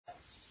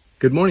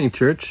Good morning,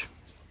 church.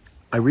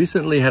 I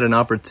recently had an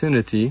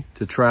opportunity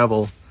to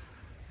travel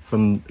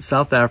from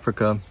South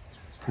Africa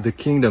to the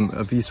Kingdom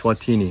of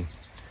Eswatini.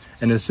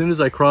 And as soon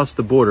as I crossed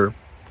the border,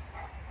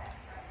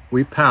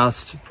 we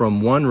passed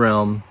from one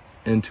realm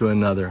into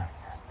another.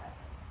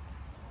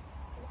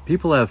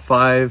 People have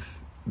 5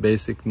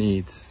 basic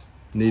needs: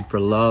 the need for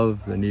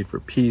love, the need for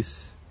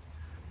peace,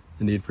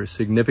 the need for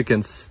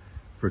significance,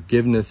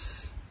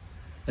 forgiveness,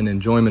 and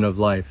enjoyment of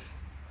life.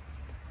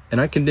 And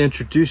I can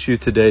introduce you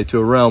today to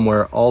a realm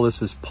where all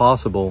this is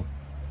possible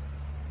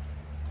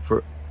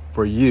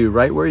for you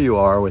right where you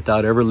are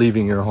without ever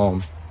leaving your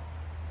home.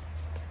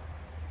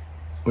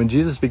 When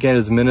Jesus began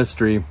his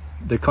ministry,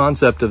 the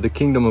concept of the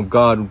kingdom of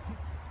God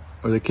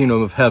or the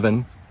kingdom of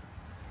heaven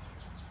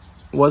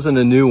wasn't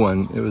a new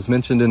one. It was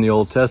mentioned in the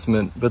Old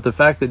Testament, but the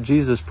fact that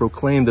Jesus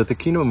proclaimed that the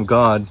kingdom of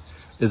God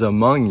is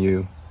among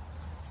you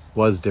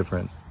was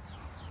different.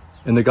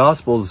 In the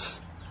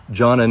Gospels,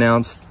 John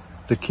announced,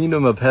 "The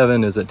kingdom of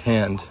heaven is at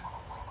hand."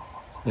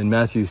 In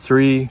Matthew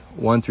 3,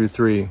 1 through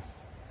 3,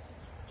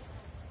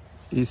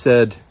 he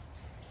said,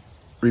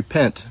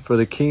 "Repent, for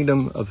the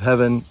kingdom of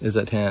heaven is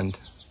at hand."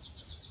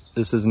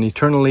 This is an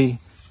eternally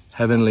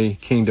heavenly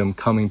kingdom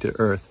coming to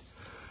earth.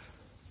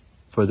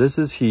 "For this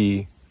is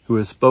he who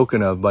is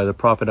spoken of by the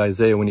prophet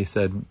Isaiah when he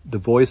said, 'The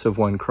voice of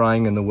one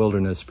crying in the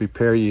wilderness,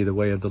 prepare ye the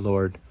way of the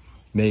Lord,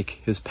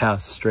 make his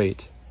path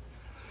straight.'"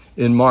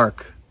 In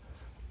Mark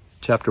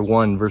chapter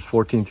 1, verse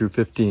 14 through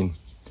 15,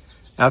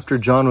 after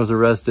John was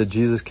arrested,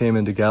 Jesus came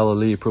into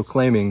Galilee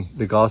proclaiming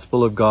the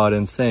gospel of God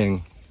and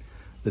saying,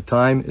 "The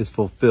time is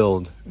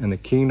fulfilled and the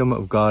kingdom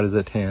of God is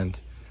at hand.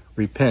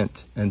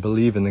 Repent and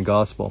believe in the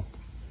gospel."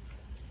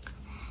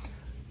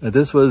 Now,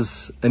 this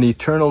was an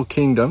eternal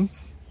kingdom,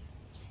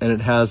 and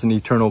it has an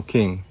eternal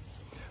king.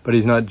 But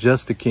he's not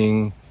just a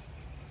king.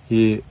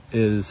 He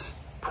is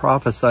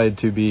prophesied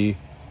to be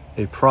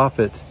a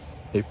prophet,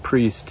 a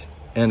priest,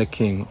 and a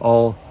king,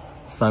 all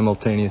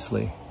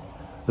simultaneously.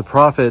 The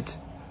prophet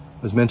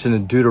was mentioned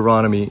in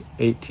Deuteronomy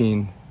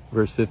 18,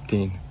 verse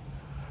 15.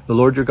 "The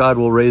Lord your God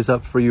will raise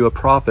up for you a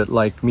prophet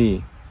like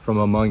me from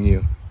among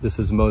you." This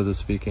is Moses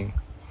speaking.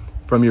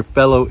 "From your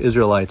fellow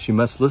Israelites you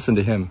must listen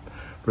to him,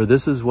 for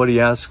this is what you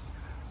asked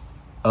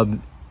of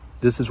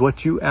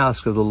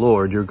the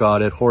Lord your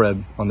God at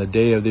Horeb on the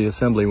day of the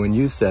assembly when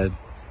you said,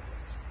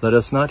 'Let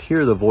us not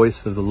hear the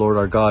voice of the Lord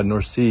our God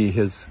nor see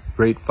his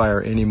great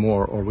fire any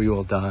more, or we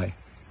will die.'"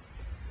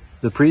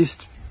 The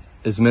priest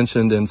is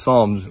mentioned in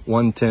Psalms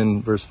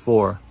 110, verse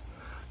 4.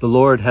 "The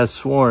Lord has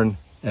sworn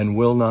and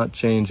will not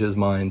change his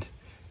mind.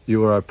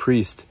 You are a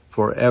priest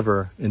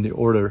forever in the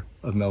order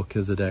of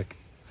Melchizedek,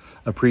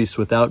 a priest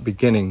without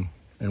beginning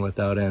and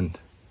without end."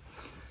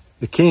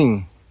 The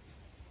king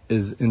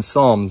is in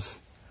Psalms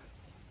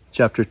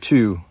chapter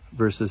 2,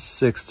 verses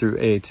 6 through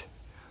 8.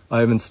 "I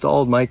have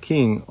installed my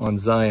king on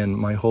Zion,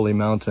 my holy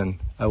mountain.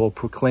 I will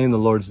proclaim the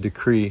Lord's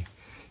decree.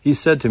 He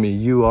said to me,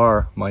 'You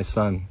are my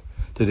son.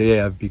 Today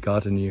I have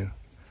begotten you.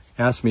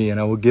 Ask me, and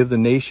I will give the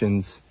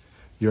nations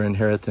your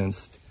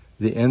inheritance,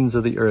 the ends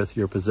of the earth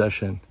your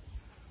possession.'"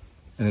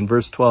 And in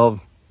verse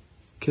 12,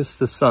 "Kiss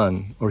the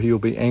Son, or he will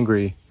be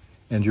angry,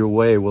 and your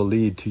way will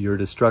lead to your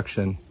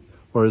destruction,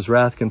 or his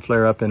wrath can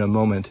flare up in a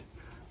moment.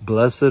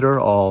 Blessed are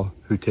all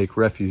who take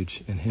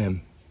refuge in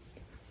him."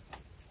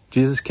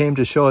 Jesus came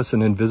to show us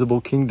an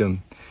invisible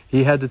kingdom.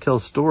 He had to tell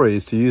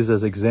stories to use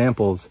as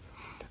examples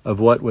of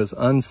what was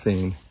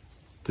unseen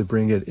to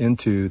bring it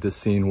into the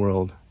seen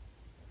world.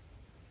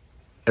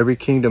 Every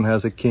kingdom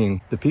has a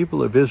king. The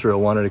people of Israel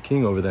wanted a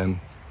king over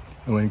them.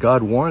 And when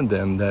God warned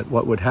them that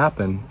what would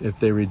happen if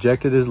they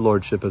rejected his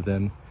lordship of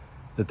them,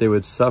 that they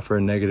would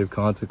suffer negative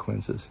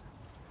consequences.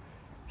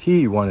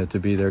 He wanted to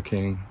be their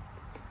king.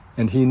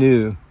 And he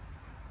knew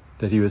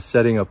that he was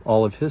setting up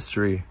all of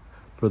history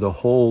for the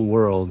whole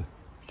world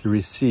to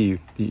receive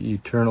the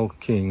eternal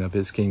king of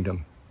his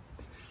kingdom.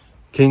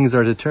 Kings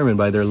are determined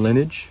by their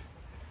lineage,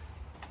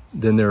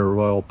 then their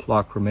royal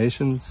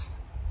proclamations.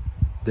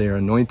 They are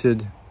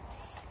anointed.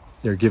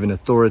 They're given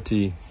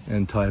authority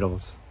and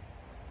titles.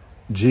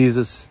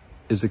 Jesus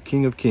is the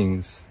King of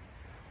Kings,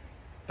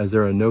 as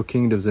there are no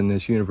kingdoms in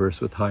this universe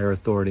with higher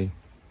authority.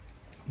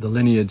 The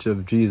lineage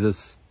of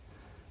Jesus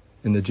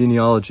in the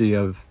genealogy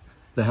of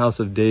the house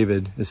of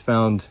David is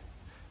found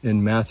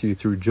in Matthew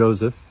through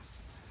Joseph,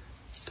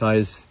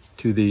 ties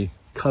to the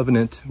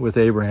covenant with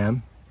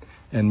Abraham,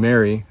 and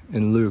Mary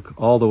in Luke,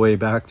 all the way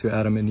back to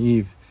Adam and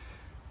Eve,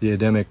 the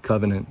Adamic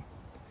covenant,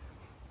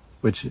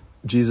 which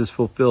Jesus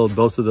fulfilled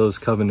both of those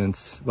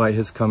covenants by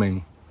his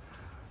coming.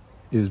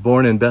 He was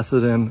born in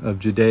Bethlehem of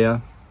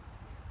Judea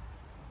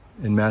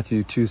in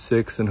Matthew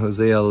 2:6 and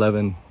Hosea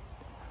 11,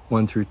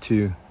 1 through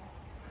 2.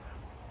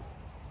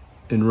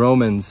 In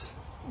Romans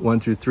 1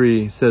 through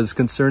 3 says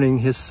concerning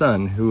his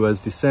son, who was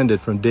descended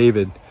from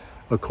David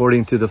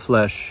according to the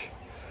flesh,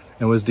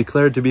 and was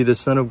declared to be the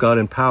Son of God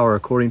in power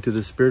according to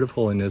the Spirit of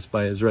holiness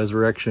by his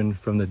resurrection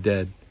from the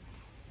dead,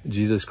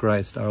 Jesus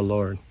Christ our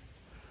Lord.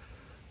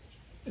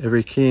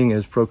 Every king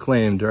is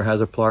proclaimed or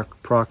has a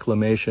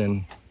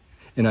proclamation.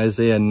 In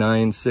Isaiah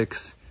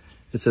 9:6,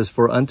 It says,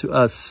 "For unto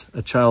us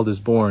a child is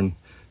born,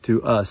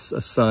 to us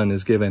a son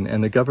is given,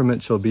 and the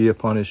government shall be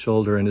upon his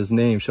shoulder, and his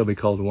name shall be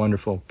called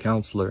Wonderful,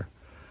 Counselor,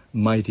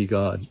 Mighty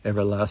God,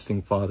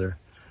 Everlasting Father,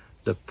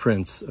 the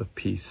Prince of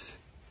Peace.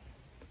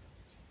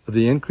 Of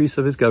the increase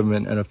of his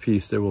government and of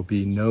peace there will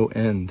be no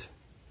end.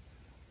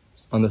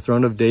 On the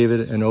throne of David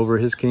and over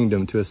his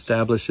kingdom, to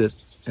establish it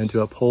and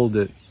to uphold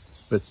it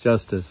with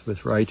justice,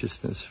 with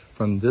righteousness,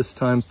 from this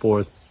time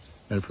forth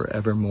and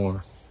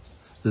forevermore.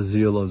 The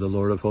zeal of the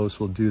Lord of hosts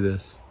will do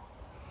this.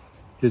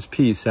 His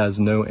peace has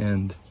no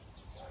end.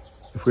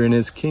 If we're in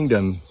his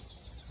kingdom,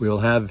 we will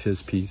have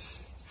his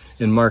peace."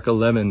 In Mark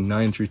 11,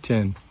 9 through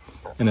 10.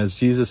 And as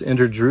Jesus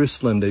entered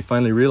Jerusalem, they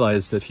finally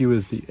realized that he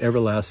was the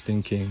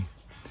everlasting king.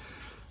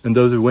 And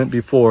those who went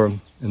before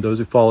and those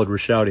who followed were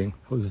shouting,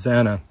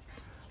 "Hosanna!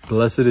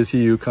 Blessed is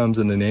he who comes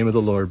in the name of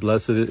the Lord.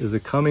 Blessed is the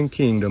coming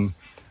kingdom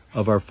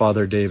of our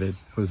father David.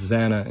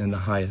 Hosanna in the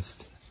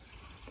highest."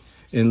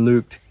 In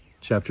Luke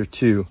chapter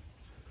 2,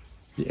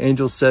 the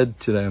angel said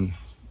to them,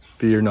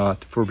 "Fear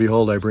not, for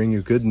behold, I bring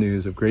you good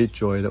news of great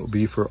joy that will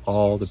be for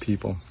all the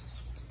people.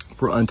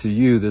 For unto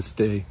you this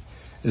day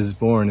is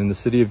born in the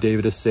city of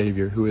David a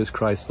Savior, who is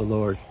Christ the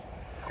Lord.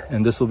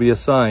 And this will be a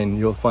sign: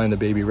 you will find the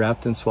baby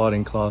wrapped in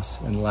swaddling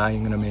cloths and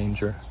lying in a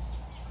manger."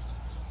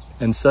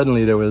 And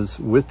suddenly there was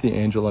with the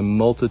angel a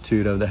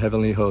multitude of the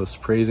heavenly hosts,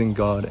 praising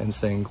God and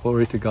saying,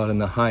 "Glory to God in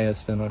the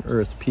highest, and on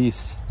earth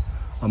peace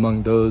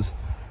among those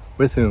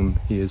with whom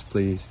he is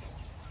pleased."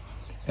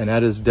 And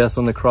at his death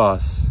on the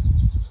cross,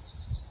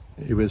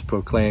 he was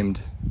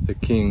proclaimed the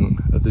King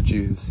of the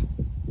Jews.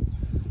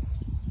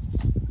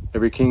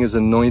 Every king is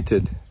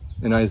anointed.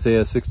 In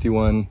Isaiah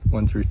 61,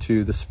 1 through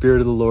 2, "The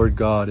Spirit of the Lord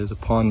God is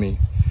upon me,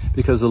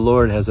 because the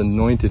Lord has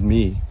anointed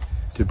me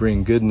to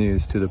bring good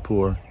news to the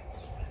poor.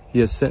 He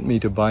has sent me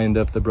to bind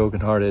up the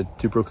brokenhearted,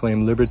 to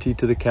proclaim liberty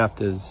to the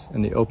captives,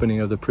 and the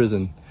opening of the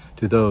prison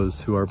to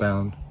those who are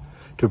bound,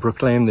 to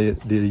proclaim the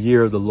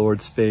year of the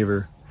Lord's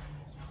favor,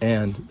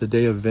 and the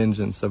day of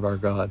vengeance of our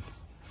God,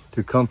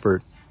 to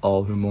comfort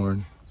all who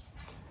mourn."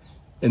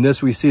 In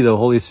this we see the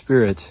Holy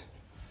Spirit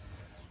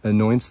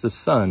anoints the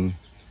Son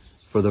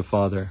for the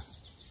Father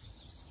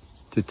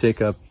to take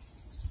up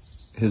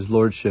his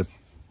lordship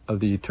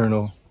of the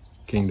eternal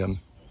kingdom.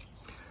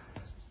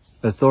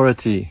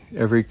 Authority.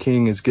 Every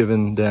king is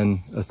given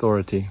then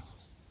authority.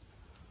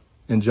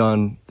 In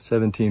John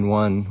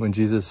 17:1, when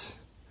Jesus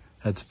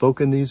had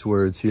spoken these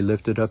words, he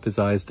lifted up his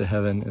eyes to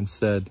heaven and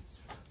said,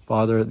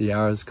 "Father, the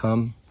hour has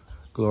come.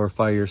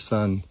 Glorify your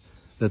Son,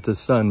 that the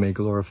Son may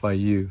glorify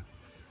you,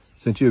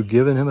 since you have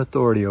given him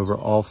authority over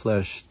all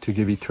flesh, to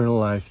give eternal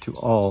life to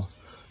all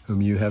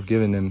whom you have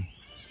given him."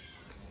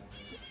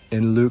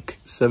 In Luke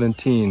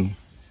 17,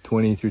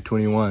 20 through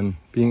 21,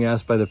 being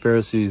asked by the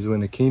Pharisees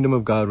when the kingdom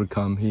of God would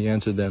come, he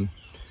answered them,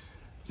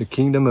 "The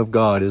kingdom of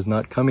God is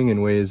not coming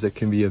in ways that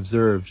can be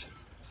observed,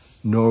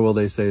 nor will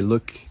they say,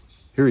 'Look,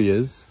 here he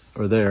is,'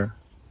 or 'there.'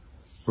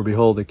 For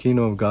behold, the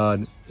kingdom of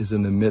God is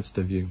in the midst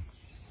of you."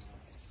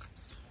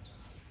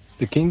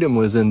 The kingdom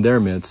was in their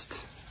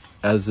midst,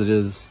 as it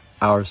is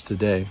ours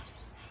today.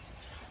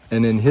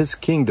 And in his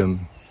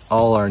kingdom,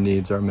 all our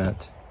needs are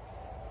met.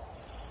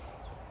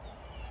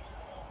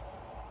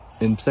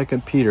 In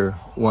 2 Peter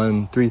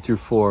 1, 3 through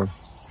 4,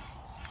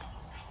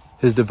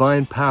 "His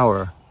divine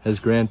power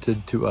has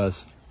granted to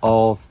us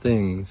all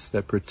things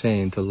that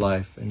pertain to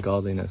life and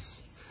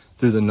godliness,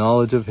 through the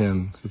knowledge of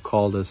him who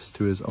called us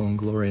to his own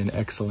glory and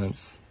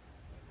excellence."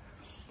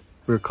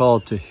 We're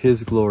called to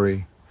his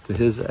glory, to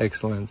his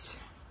excellence,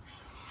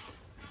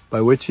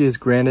 by which he has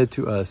granted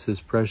to us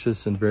his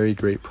precious and very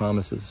great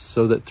promises,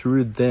 so that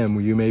through them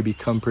you may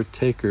become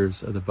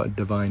partakers of the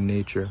divine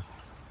nature,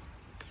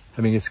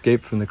 having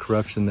escaped from the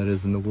corruption that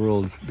is in the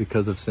world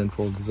because of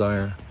sinful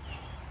desire.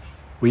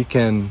 We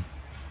can,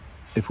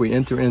 if we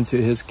enter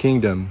into his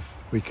kingdom,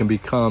 we can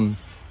become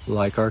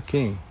like our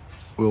King.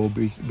 We will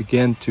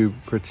begin to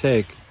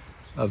partake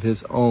of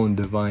his own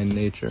divine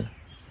nature.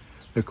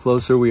 The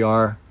closer we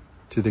are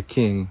to the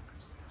King,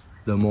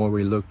 the more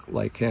we look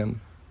like him.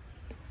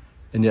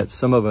 And yet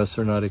some of us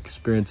are not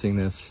experiencing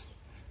this.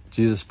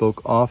 Jesus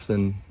spoke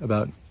often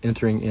about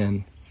entering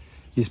in.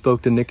 He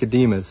spoke to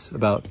Nicodemus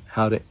about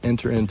how to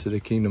enter into the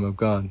kingdom of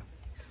God.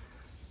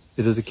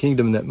 It is a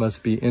kingdom that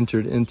must be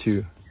entered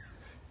into.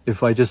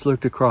 If I just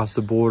looked across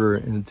the border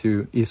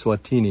into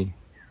Eswatini,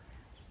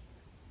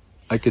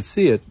 I could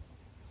see it,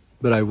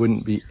 but I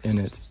wouldn't be in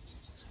it.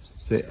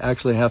 So you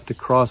actually have to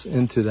cross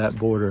into that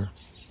border.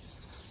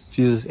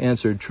 Jesus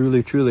answered,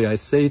 "Truly, truly, I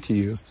say to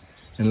you,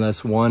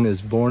 unless one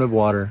is born of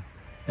water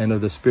and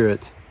of the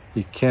Spirit,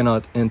 he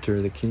cannot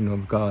enter the kingdom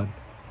of God.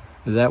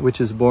 That which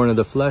is born of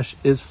the flesh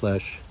is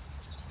flesh,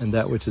 and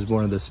that which is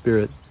born of the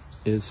Spirit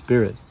is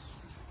spirit.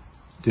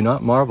 Do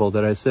not marvel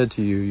that I said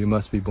to you, you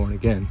must be born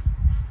again.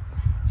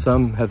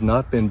 Some have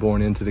not been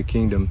born into the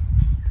kingdom.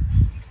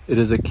 It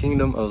is a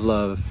kingdom of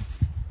love."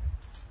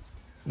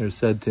 They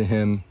said to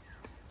him,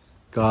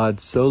 "God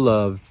so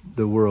loved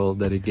the world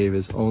that he gave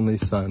his only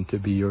Son to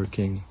be your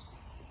king."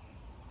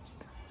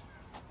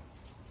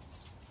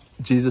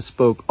 Jesus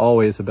spoke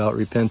always about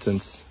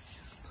repentance.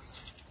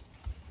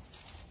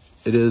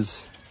 It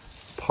is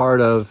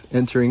part of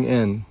entering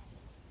in.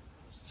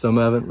 Some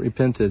haven't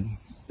repented.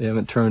 They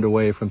haven't turned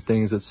away from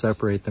things that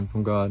separate them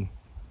from God.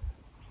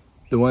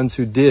 The ones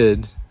who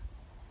did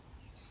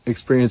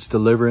experience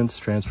deliverance,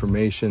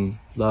 transformation,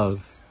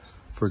 love,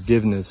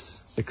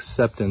 forgiveness,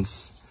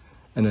 acceptance,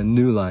 and a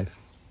new life.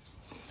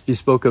 He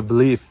spoke of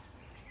belief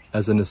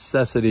as a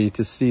necessity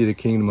to see the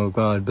kingdom of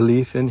God,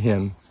 belief in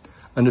Him,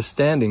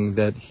 understanding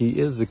that He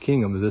is the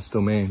king of this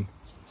domain,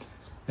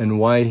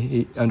 and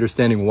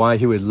understanding why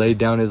He would lay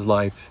down His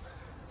life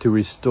to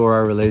restore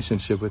our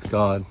relationship with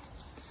God,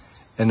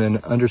 and an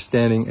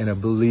understanding and a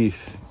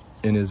belief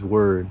in His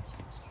Word.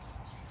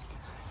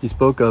 He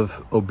spoke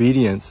of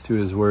obedience to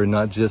His Word,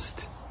 not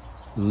just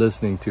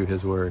listening to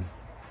His Word.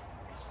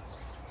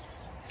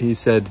 He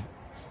said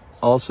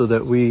also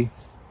that we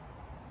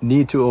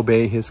need to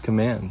obey His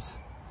commands.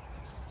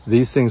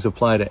 These things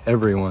apply to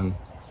everyone,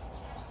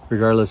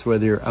 regardless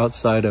whether you're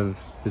outside of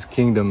His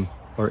kingdom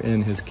or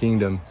in His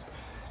kingdom.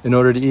 In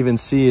order to even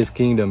see His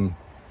kingdom,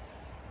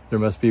 there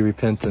must be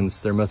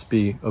repentance, there must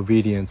be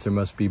obedience, there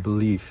must be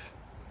belief.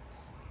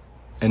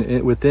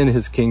 And within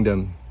His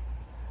kingdom,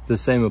 the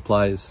same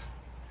applies.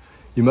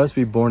 You must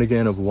be born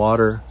again of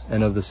water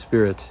and of the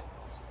Spirit.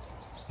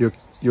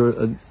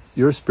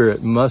 Your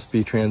spirit must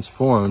be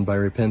transformed by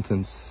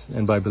repentance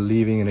and by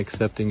believing and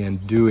accepting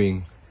and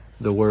doing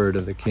the word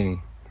of the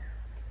King.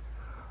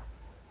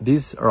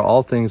 These are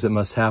all things that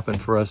must happen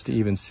for us to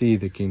even see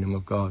the kingdom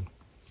of God.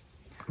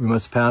 We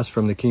must pass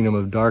from the kingdom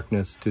of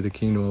darkness to the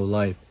kingdom of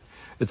light.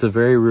 It's a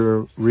very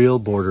real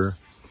border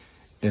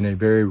in a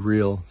very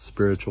real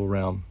spiritual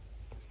realm.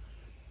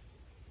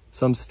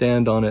 Some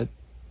stand on it,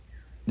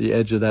 the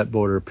edge of that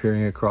border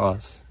peering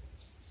across.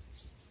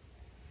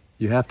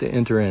 You have to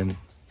enter in.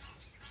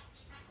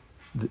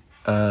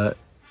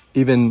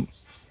 Even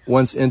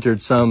once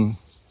entered, some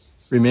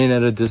remain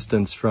at a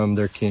distance from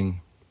their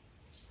King.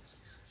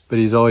 But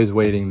He's always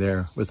waiting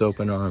there with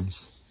open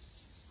arms.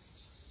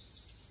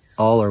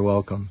 All are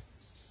welcome.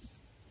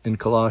 In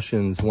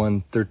Colossians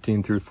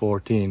 1:13 through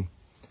 14,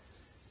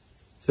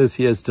 it says,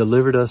 He has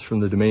delivered us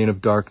from the domain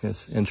of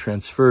darkness and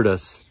transferred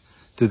us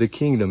to the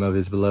kingdom of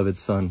His beloved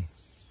Son,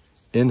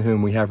 in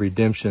whom we have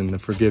redemption, the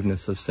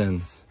forgiveness of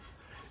sins.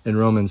 In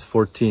Romans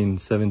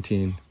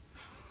 14:17,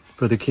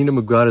 for the kingdom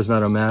of God is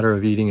not a matter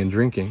of eating and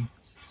drinking,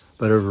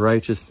 but of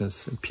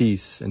righteousness and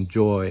peace and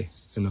joy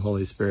in the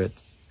Holy Spirit.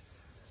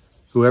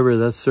 Whoever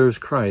thus serves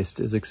Christ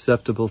is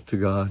acceptable to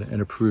God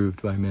and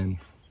approved by men.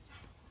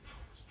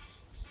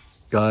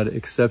 God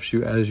accepts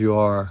you as you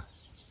are.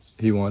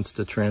 He wants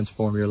to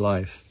transform your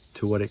life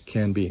to what it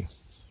can be.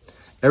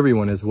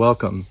 Everyone is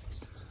welcome,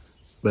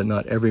 but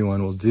not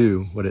everyone will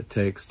do what it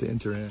takes to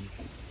enter in.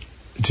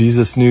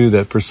 Jesus knew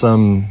that for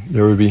some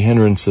there would be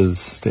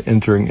hindrances to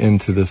entering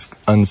into this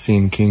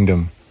unseen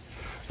kingdom.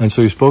 And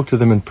so He spoke to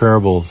them in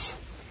parables.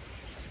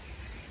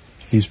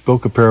 He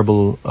spoke a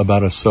parable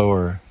about a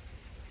sower.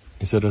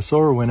 He said, a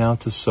sower went out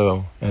to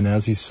sow, and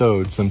as he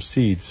sowed, some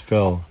seeds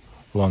fell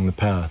along the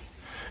path,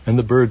 and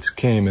the birds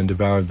came and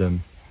devoured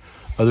them.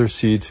 Other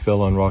seeds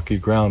fell on rocky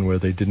ground where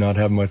they did not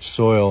have much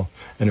soil,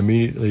 and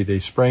immediately they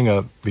sprang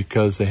up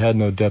because they had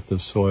no depth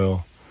of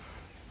soil.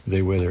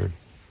 They withered.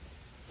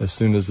 As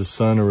soon as the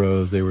sun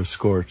arose, they were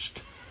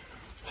scorched.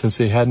 Since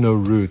they had no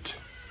root,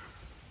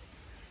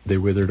 they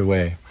withered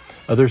away.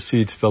 Other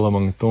seeds fell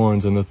among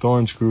thorns, and the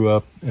thorns grew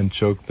up and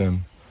choked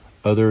them.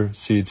 Other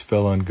seeds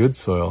fell on good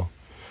soil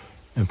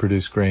and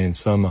produced grain,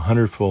 some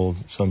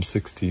 100-fold, some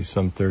 60,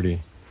 some 30.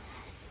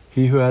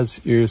 He who has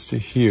ears to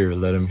hear,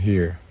 let him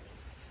hear.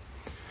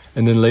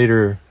 And then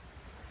later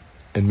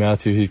in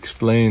Matthew, He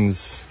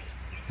explains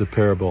the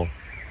parable.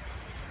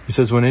 He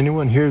says, when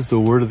anyone hears the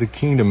word of the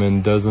kingdom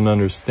and doesn't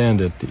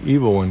understand it, the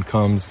evil one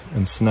comes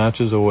and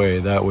snatches away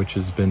that which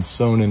has been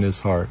sown in his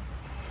heart.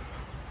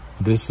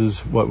 This is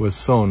what was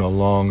sown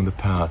along the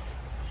path.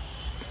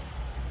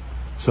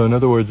 So in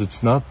other words,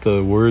 it's not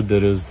the word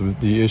that is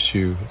the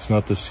issue. It's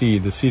not the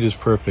seed. The seed is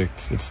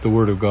perfect. It's the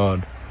word of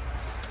God.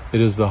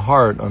 It is the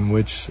heart on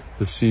which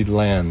the seed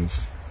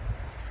lands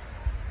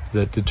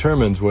that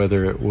determines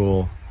whether it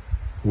will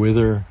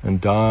wither and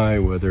die,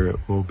 whether it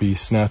will be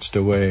snatched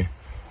away,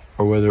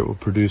 or whether it will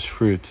produce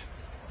fruit.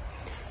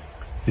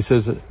 He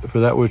says,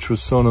 for that which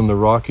was sown on the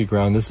rocky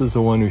ground, this is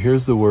the one who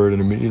hears the word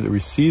and immediately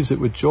receives it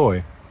with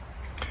joy.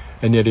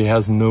 And yet he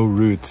has no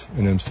root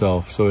in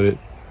himself. So it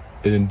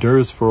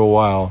endures for a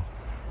while,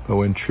 but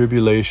when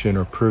tribulation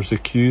or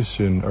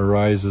persecution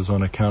arises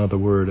on account of the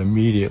word,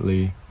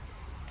 immediately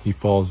he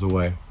falls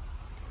away.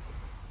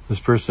 This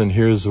person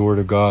hears the word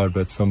of God,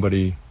 but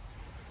somebody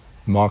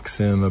mocks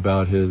him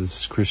about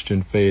his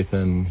Christian faith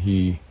and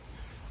he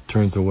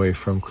turns away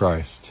from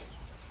Christ.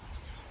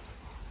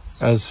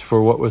 As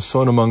for what was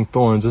sown among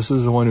thorns, this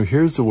is the one who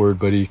hears the word,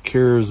 but he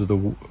cares of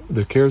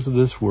the cares of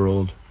this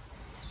world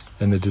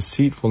and the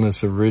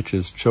deceitfulness of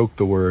riches choke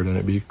the word, and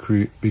it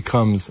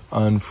becomes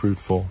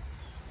unfruitful.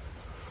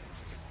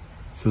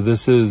 So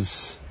this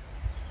is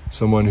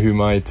someone who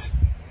might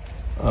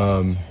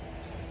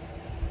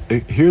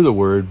hear the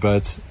word,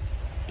 but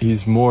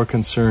he's more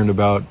concerned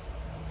about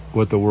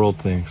what the world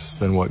thinks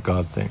than what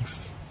God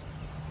thinks.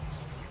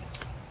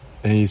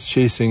 And he's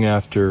chasing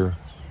after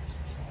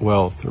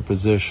wealth or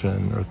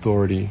position or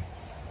authority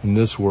in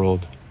this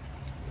world,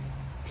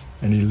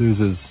 and he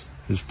loses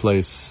his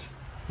place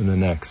in the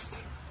next.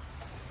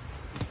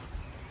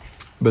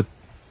 But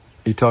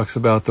he talks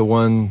about the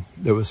one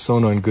that was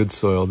sown on good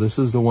soil. This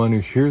is the one who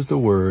hears the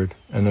word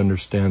and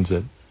understands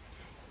it.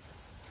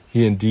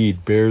 He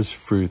indeed bears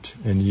fruit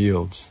and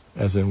yields,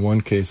 as in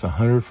one case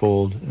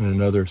 100-fold, in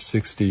another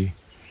 60,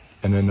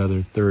 and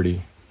another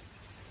 30.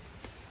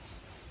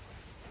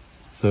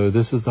 So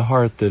this is the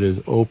heart that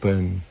is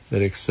open,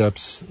 that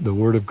accepts the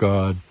word of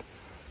God,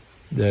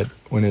 that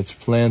when it's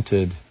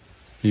planted,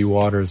 he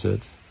waters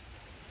it.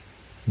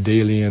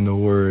 Daily in the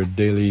word,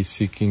 daily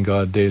seeking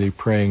God, daily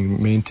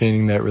praying,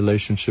 maintaining that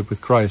relationship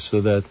with Christ so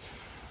that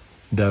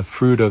the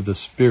fruit of the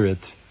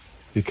Spirit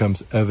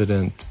becomes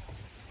evident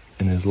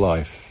in his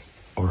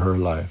life or her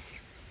life.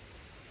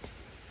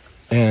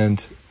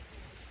 And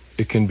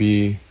it can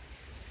be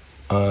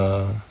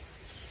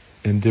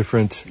in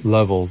different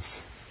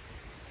levels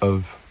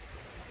of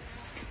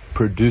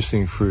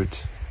producing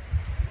fruit,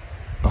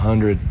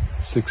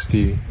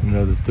 160,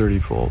 another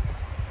 30-fold.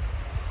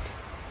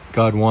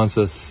 God wants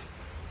us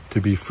to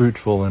be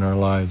fruitful in our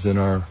lives, in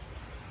our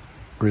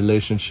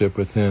relationship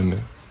with him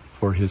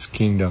for his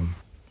kingdom.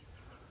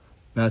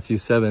 Matthew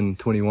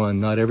 7:21,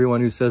 not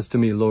everyone who says to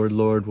me, Lord,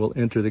 Lord, will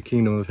enter the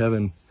kingdom of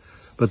heaven,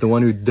 but the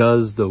one who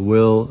does the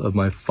will of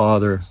my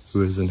Father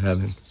who is in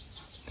heaven.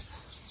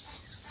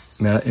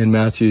 In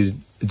Matthew,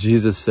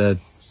 Jesus said,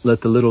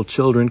 let the little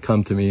children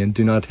come to me, and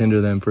do not hinder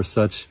them, for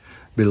such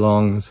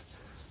belongs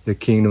the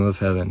kingdom of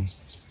heaven.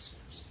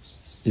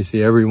 You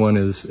see, everyone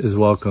is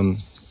welcome,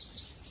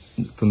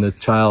 from the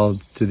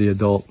child to the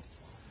adult,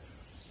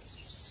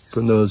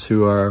 from those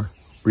who are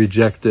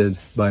rejected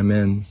by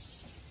men.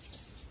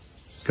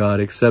 God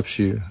accepts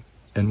you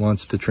and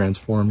wants to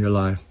transform your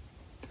life.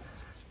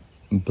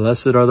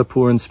 Blessed are the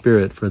poor in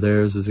spirit, for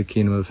theirs is the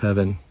kingdom of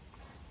heaven.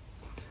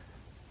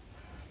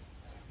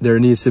 There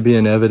needs to be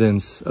an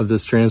evidence of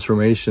this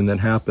transformation that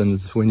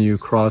happens when you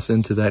cross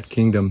into that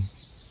kingdom.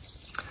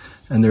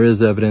 And there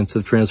is evidence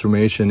of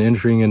transformation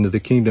entering into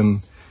the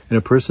kingdom in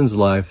a person's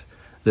life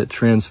that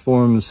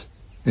transforms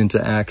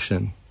into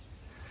action.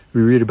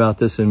 We read about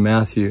this in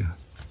Matthew.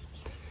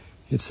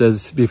 It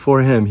says,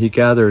 before him he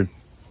gathered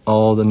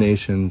all the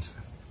nations,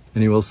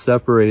 and he will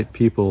separate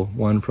people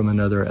one from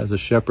another as a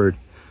shepherd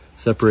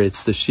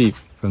separates the sheep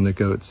from the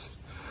goats.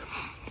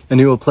 And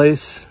he will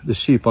place the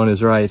sheep on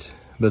his right,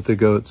 but the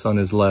goats on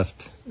his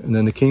left. And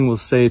then the king will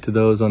say to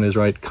those on his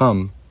right,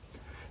 come,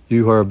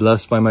 you who are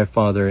blessed by my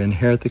Father,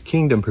 inherit the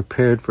kingdom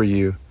prepared for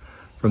you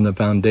from the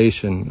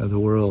foundation of the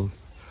world.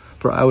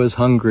 For I was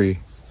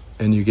hungry,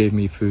 and you gave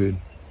me food.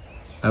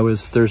 I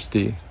was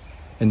thirsty,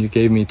 and you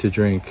gave me to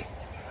drink.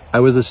 I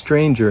was a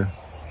stranger,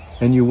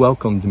 and you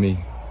welcomed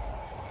me.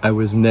 I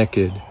was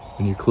naked,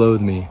 and you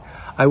clothed me.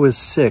 I was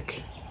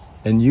sick,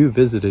 and you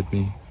visited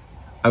me.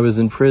 I was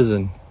in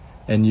prison,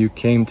 and you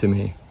came to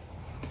me.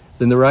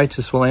 Then the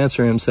righteous will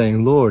answer him,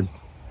 saying, Lord,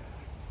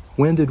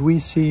 when did we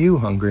see you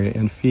hungry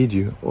and feed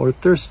you, or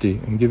thirsty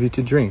and give you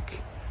to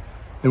drink?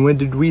 And when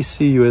did we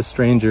see you a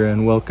stranger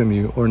and welcome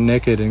you, or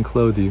naked and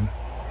clothe you?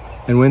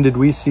 And when did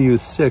we see you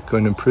sick or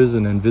in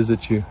prison and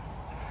visit you?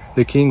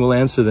 The king will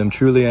answer them,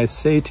 truly I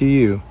say to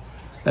you,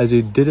 as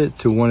you did it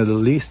to one of the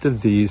least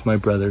of these, my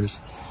brothers,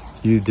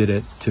 you did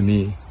it to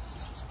me.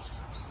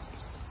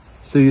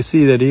 So you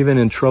see that even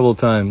in troubled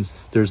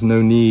times, there's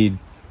no need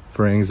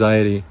for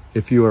anxiety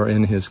if you are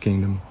in his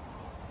kingdom.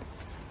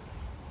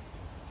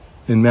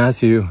 In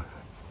Matthew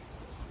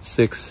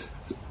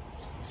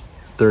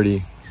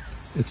 6:30,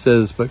 it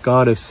says, but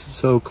God has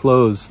so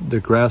clothed the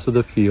grass of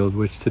the field,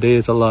 which today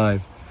is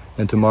alive,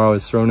 and tomorrow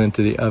is thrown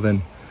into the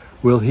oven.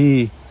 Will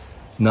he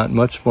not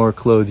much more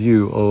clothe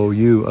you, O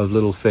you of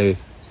little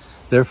faith?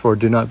 Therefore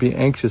do not be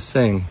anxious,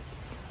 saying,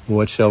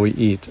 what shall we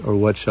eat, or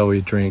what shall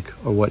we drink,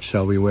 or what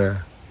shall we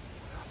wear?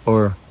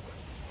 Or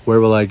where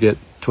will I get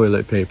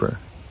toilet paper?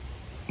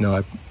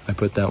 No, I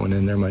put that one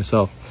in there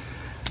myself.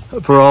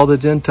 For all the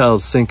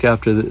Gentiles seek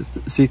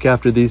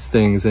after these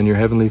things, and your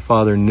heavenly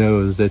Father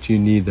knows that you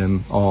need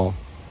them all.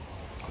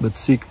 But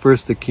seek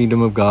first the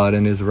kingdom of God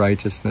and his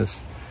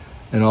righteousness,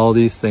 and all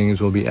these things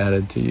will be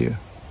added to you.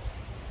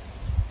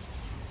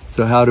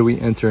 So how do we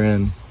enter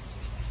in?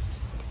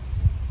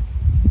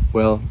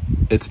 Well,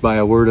 it's by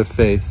a word of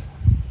faith.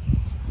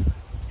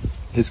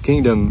 His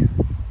kingdom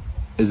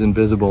is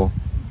invisible,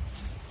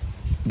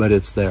 but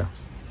it's there.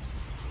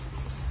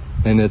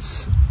 And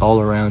it's all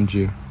around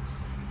you.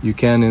 You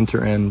can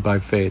enter in by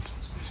faith.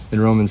 In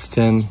Romans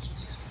 10,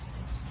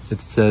 it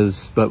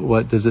says, but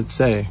what does it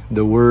say?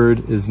 The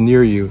word is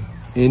near you,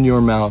 in your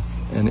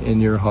mouth and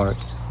in your heart.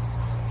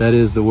 That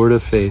is the word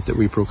of faith that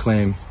we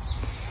proclaim.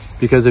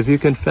 Because if you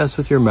confess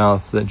with your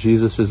mouth that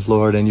Jesus is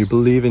Lord, and you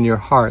believe in your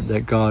heart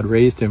that God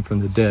raised him from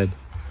the dead,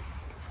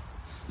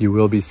 you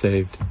will be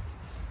saved.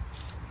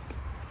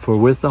 For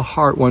with the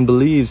heart one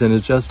believes and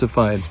is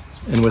justified,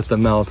 and with the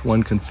mouth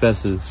one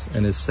confesses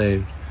and is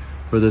saved.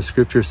 For the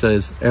scripture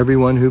says,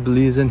 everyone who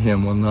believes in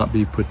him will not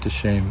be put to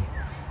shame.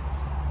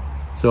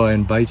 So I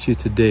invite you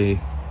today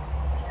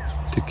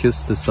to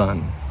kiss the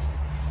Son,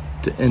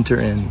 to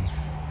enter in.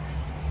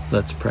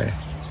 Let's pray.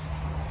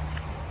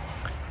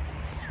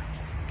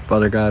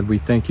 Father God, we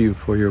thank you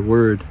for your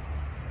word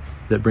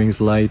that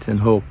brings light and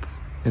hope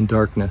in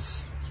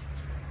darkness.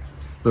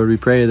 Lord, we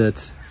pray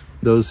that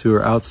those who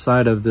are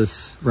outside of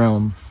this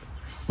realm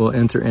will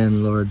enter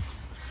in, Lord,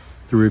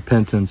 through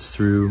repentance,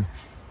 through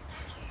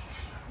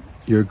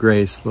your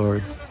grace,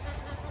 Lord,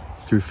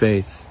 through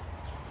faith.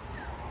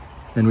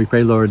 And we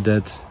pray, Lord,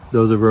 that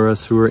those of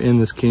us who are in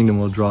this kingdom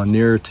will draw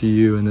nearer to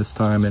you in this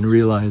time and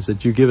realize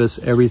that you give us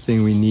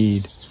everything we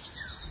need.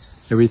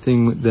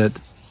 Everything that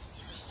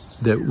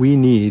we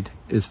need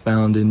is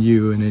found in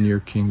you and in your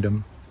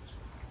kingdom.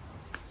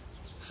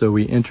 So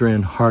we enter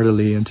in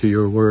heartily into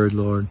your word,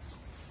 Lord.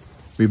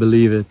 We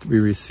believe it, we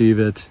receive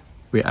it,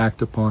 we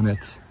act upon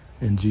it.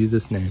 In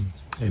Jesus' name,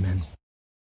 amen.